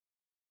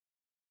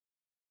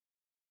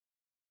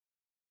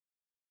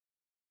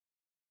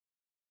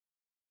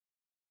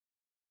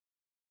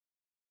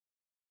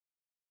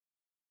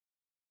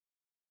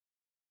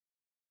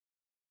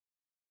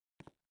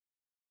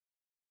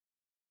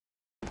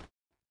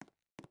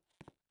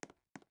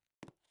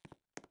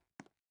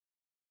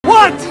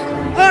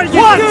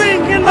What are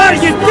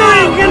you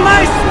doing in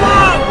my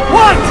swamp?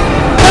 What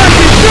are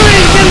you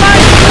doing in my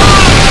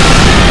swamp?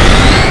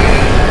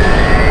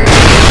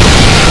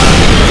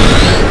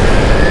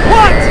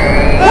 What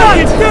are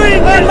you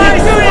doing in my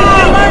swamp?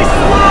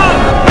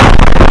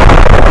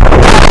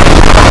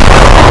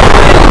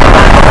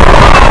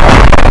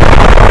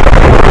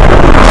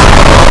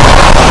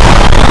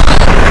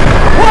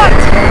 What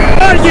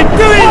are you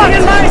doing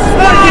in my swamp? Are you doing in my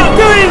swamp?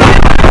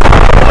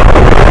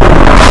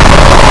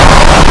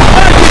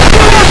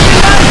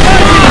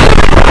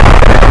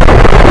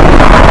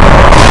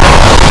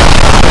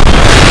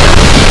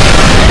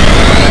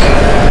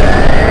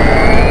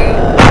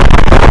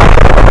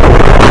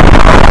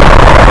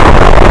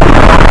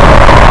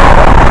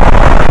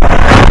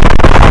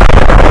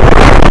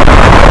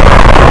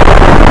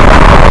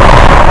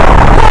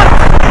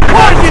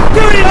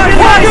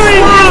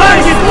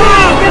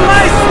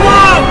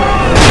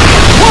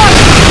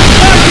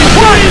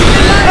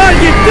 Are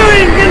you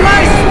doing in my swamp? Are you doing in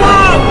my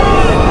swamp?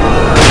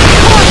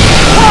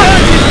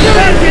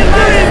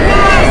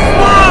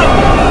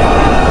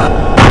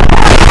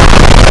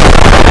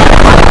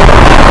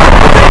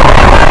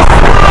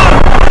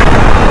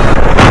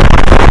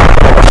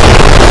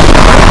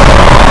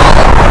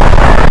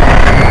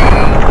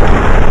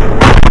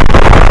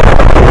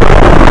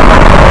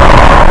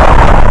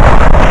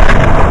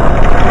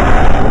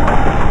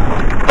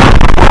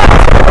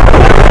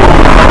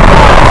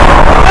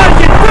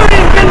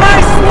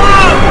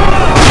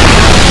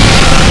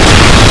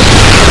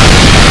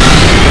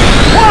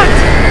 What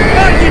are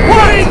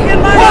you doing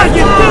in my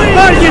swamp?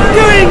 Are you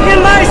doing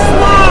in my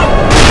swamp?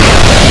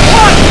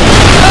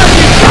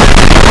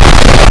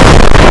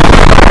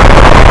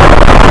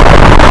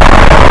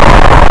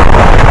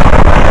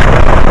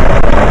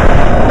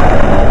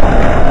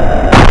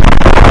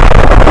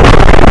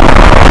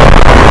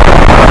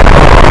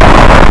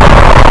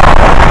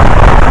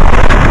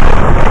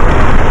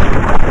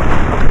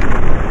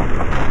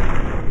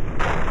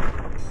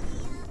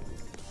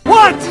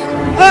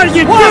 Are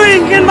you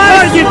doing in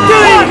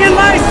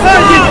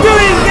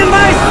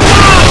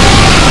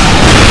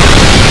what are you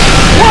doing?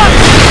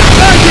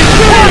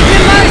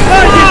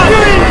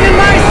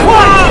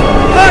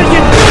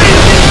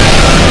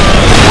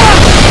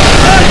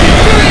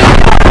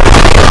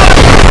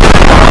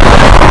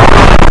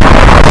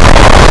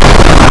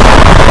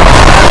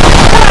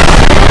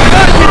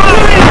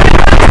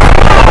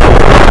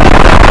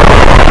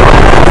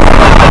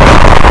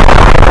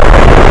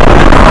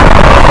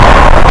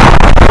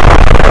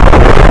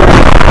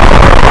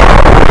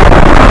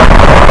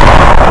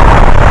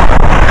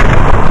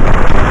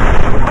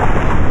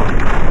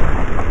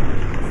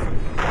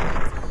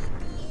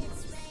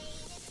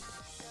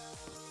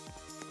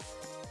 What are you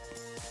doing in my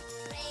swamp?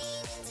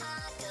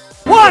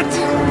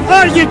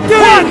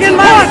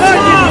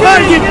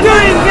 Are you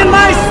doing in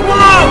my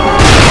swamp?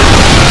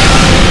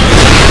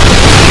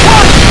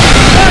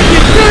 What are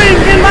you doing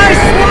in my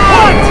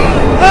swamp?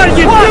 What are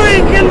you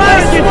doing in my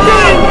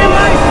swamp?